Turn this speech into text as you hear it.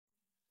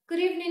Good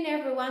evening,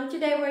 everyone.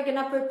 Today we're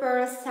gonna prepare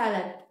a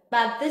salad,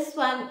 but this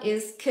one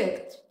is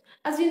cooked.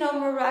 As you know,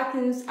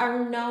 Moroccans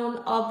are known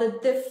of the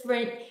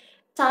different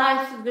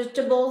types of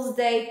vegetables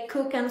they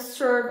cook and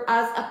serve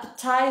as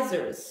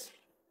appetizers,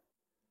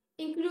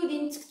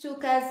 including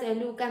tuktuka,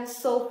 zeluk, and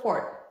so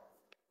forth.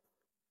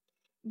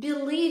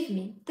 Believe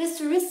me,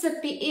 this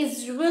recipe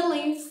is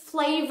really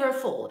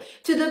flavorful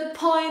to the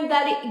point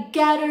that it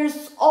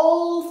gathers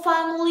all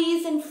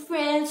families and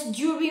friends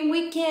during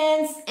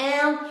weekends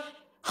and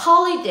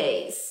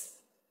holidays.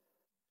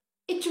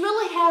 It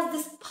really has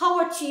this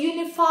power to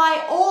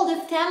unify all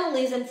the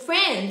families and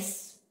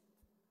friends.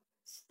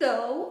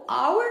 So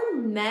our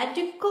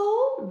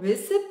magical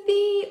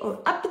recipe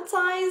or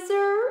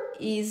appetizer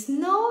is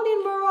known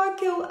in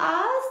Morocco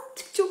as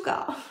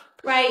tuktuka,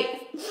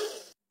 right?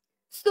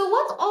 So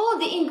what are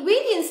the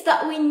ingredients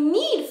that we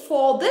need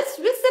for this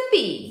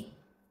recipe?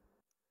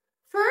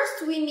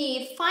 First, we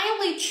need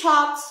finely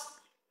chopped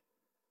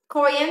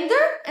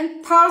coriander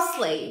and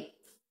parsley,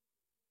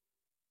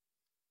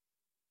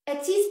 a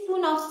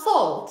teaspoon of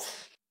salt,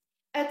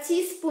 a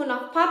teaspoon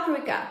of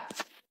paprika,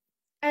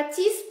 a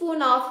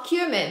teaspoon of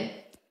cumin,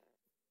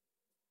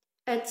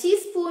 a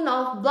teaspoon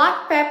of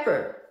black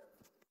pepper,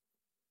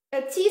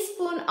 a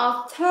teaspoon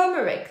of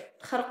turmeric,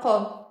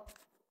 خرقوم,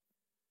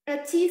 a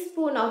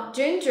teaspoon of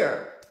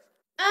ginger,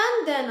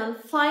 and then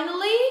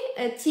finally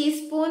a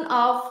teaspoon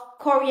of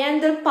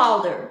coriander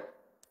powder.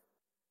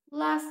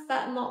 Last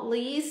but not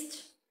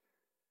least,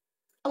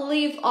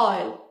 olive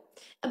oil.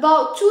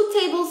 About 2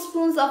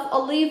 tablespoons of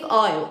olive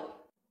oil.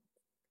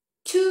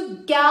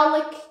 2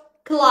 garlic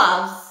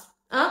cloves.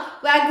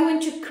 We are going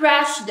to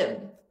crush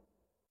them.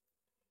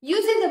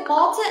 Using the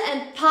mortar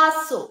and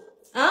pestle,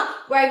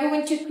 we are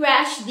going to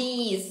crush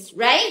these,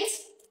 right?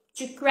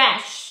 To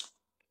crush.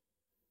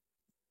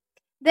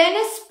 Then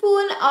a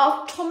spoon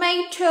of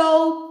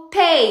tomato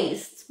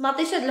paste.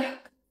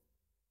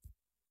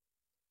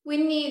 We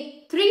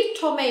need 3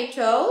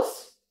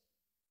 tomatoes,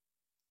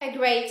 a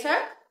grater.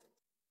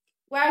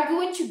 We are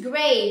going to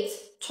grate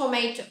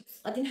tomatoes.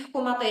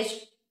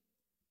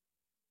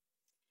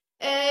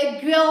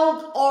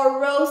 Grilled or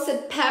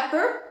roasted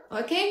pepper,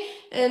 okay?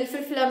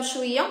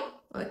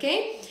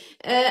 Okay?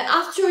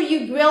 After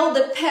you grill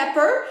the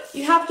pepper,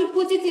 you have to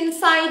put it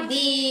inside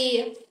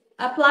the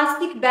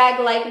plastic bag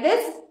like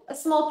this, a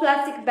small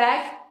plastic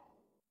bag.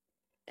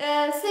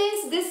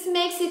 Since this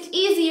makes it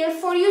easier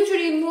for you to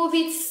remove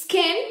its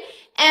skin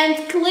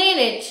and clean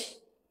it.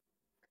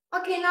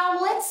 Okay, now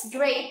let's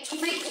grate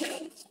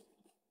tomatoes.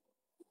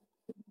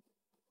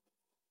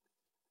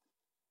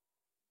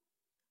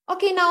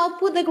 Okay, now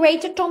put the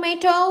grated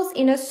tomatoes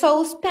in a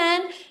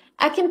saucepan.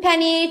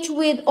 Accompany it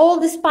with all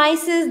the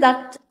spices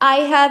that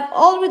I have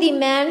already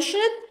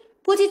mentioned.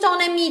 Put it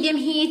on a medium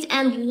heat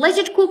and let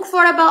it cook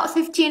for about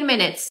 15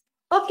 minutes.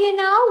 Okay,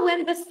 now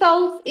when the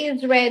sauce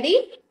is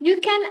ready, you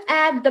can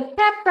add the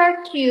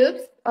pepper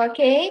cubes,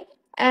 okay?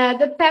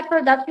 The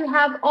pepper that you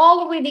have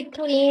already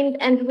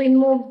cleaned and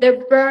removed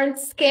the burnt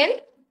skin,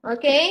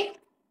 okay?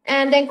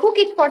 And then cook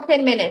it for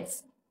 10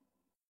 minutes.